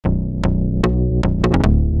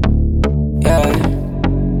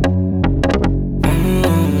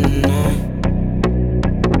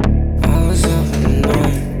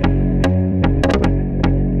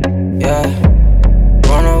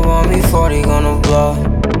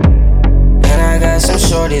got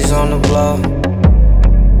some shorties on the blow.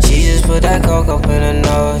 She just put that coke up in her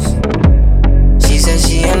nose. She said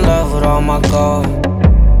she in love with all my gold.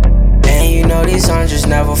 And you know these hundreds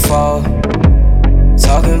never fall.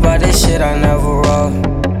 Talking about this shit I never wrote.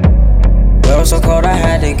 World so cold I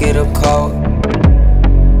had to get a coat.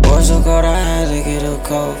 World so cold I had to get a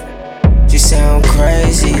coat. She say I'm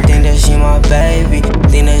crazy, think that she my baby,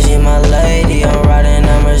 think that she my lady. I'm riding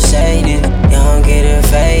a Mercedes, young getting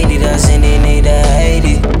faded. I send it, need to hate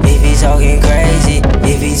it. If he talking crazy,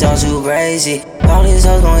 if he talk too crazy, all these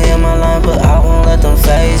hoes gon' hit my line, but I won't let them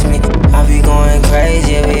faze me. I be going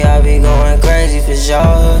crazy, I be going crazy for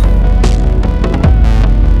sure.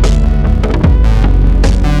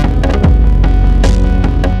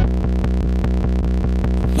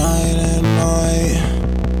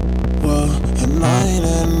 Night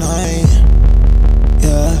and night,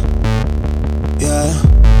 yeah, yeah,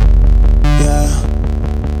 yeah.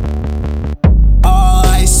 All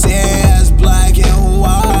I see is black and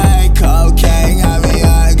white. Cocaine got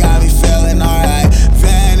me feeling alright.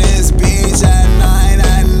 Venice Beach at night.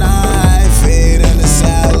 Feet in the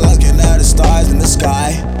sand, looking at the stars in the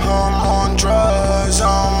sky. I'm on drugs, I'm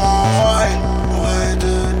on white. With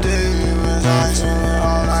the demons, I sing it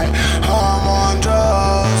all night. I'm on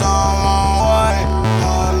drugs, I'm on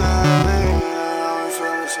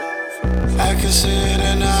I can see it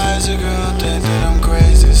in the eyes of girl, think that I'm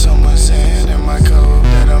crazy. Someone saying in my code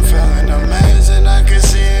that I'm feeling amazing. I can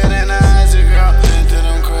see it in the eyes of girl, think that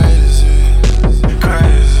I'm crazy,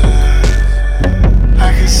 crazy.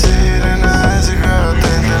 I can see it in the eyes of girl,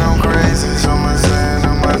 think that I'm crazy. Someone saying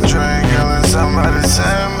I'm a drink, killing somebody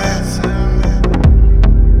send me.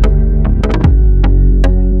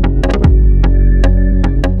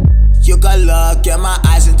 You can look in my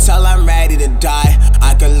eyes until I'm ready to die.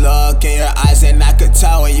 I can look in your eyes and I could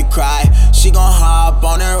tell when you cry. She gon' hop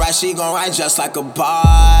on her ride, she gon' ride just like a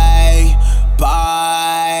bike.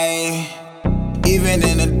 Even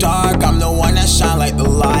in the dark, I'm the one that shine like the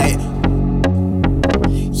light.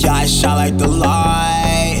 Yeah, I shine like the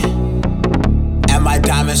light, and my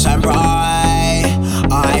diamonds shine bright.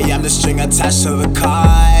 I am the string attached to the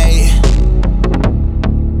kite.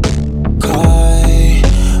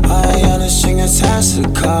 I am the string attached to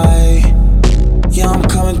the kite. Yeah, I'm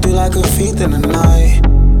coming through like a thief in the night.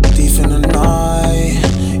 Thief in the night.